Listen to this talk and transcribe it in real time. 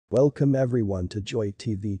Welcome everyone to Joy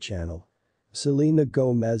TV channel. Selena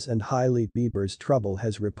Gomez and Hailey Bieber's trouble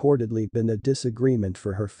has reportedly been a disagreement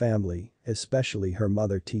for her family, especially her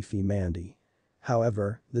mother Tiffy Mandy.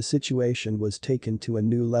 However, the situation was taken to a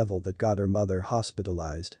new level that got her mother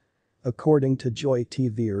hospitalized. According to Joy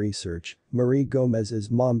TV research, Marie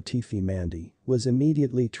Gomez's mom Tiffy Mandy was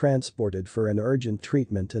immediately transported for an urgent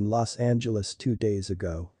treatment in Los Angeles 2 days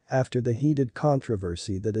ago after the heated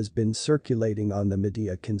controversy that has been circulating on the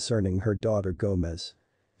media concerning her daughter Gomez.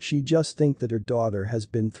 She just thinks that her daughter has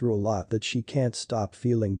been through a lot that she can't stop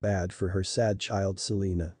feeling bad for her sad child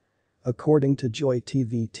Selena. According to Joy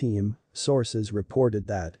TV team, sources reported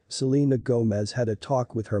that Selena Gomez had a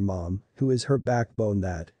talk with her mom, who is her backbone,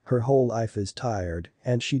 that her whole life is tired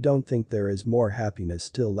and she don't think there is more happiness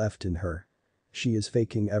still left in her. She is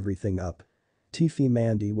faking everything up. Tiffy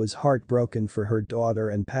Mandy was heartbroken for her daughter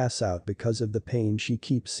and pass out because of the pain she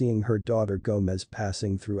keeps seeing her daughter Gomez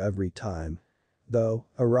passing through every time. Though,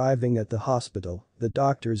 arriving at the hospital, the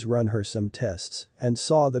doctors run her some tests and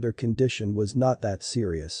saw that her condition was not that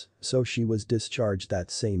serious, so she was discharged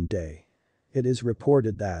that same day. It is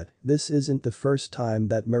reported that this isn't the first time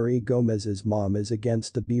that Marie Gomez's mom is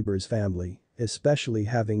against the Bieber's family, especially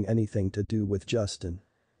having anything to do with Justin.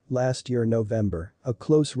 Last year November, a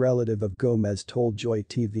close relative of Gomez told Joy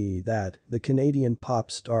TV that the Canadian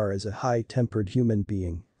pop star is a high-tempered human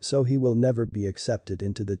being, so he will never be accepted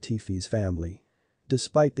into the Tiffy's family.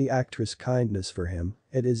 Despite the actress' kindness for him,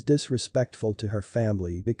 it is disrespectful to her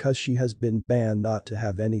family because she has been banned not to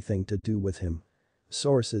have anything to do with him.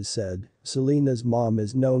 Sources said, Selena's mom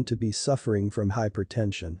is known to be suffering from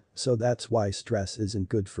hypertension, so that's why stress isn't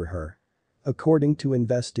good for her. According to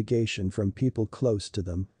investigation from people close to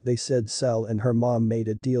them, they said Sel and her mom made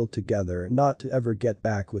a deal together not to ever get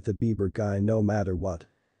back with the Bieber guy no matter what.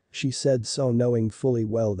 She said so knowing fully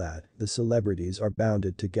well that the celebrities are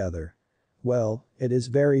bounded together. Well, it is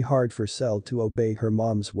very hard for Sel to obey her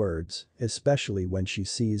mom's words, especially when she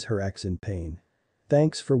sees her ex in pain.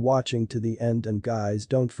 Thanks for watching to the end, and guys,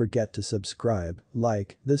 don't forget to subscribe,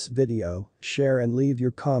 like this video, share and leave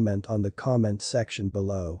your comment on the comment section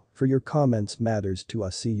below, for your comments matters to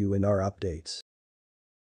us. See you in our updates.